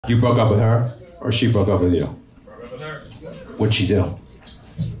You broke up with her, or she broke up with you? Broke up with her. What'd she do?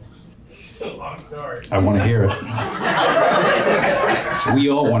 It's a long story. I want to hear it. We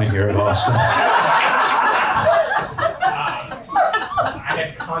all want to hear it, Austin. I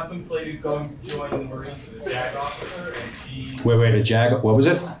had contemplated going to join the Marines as a JAG officer, and she... Wait, a JAG, what was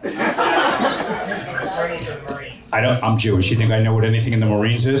it? I'm returning to the Marines. I'm Jewish. You think I know what anything in the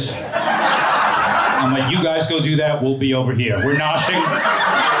Marines is? I'm like, you guys go do that, we'll be over here. We're noshing.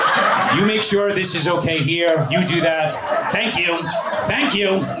 You make sure this is okay here. You do that. Thank you. Thank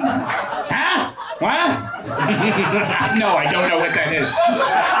you. Huh? What? No, I don't know what that is.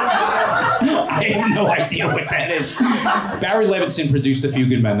 I have no idea what that is. Barry Levinson produced A Few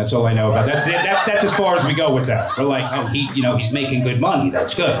Good Men. That's all I know about. That's it. That's as far as we go with that. We're like, oh, he's making good money.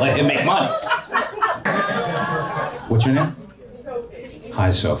 That's good. Let him make money. What's your name? Sophie. Hi,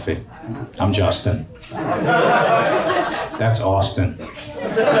 Sophie. I'm Justin. That's Austin.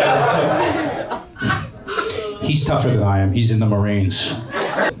 He's tougher than I am. He's in the Marines.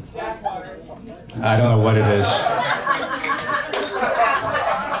 I don't know what it is.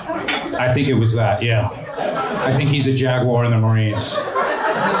 I think it was that, yeah. I think he's a Jaguar in the Marines.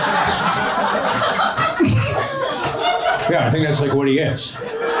 Yeah, I think that's like what he is.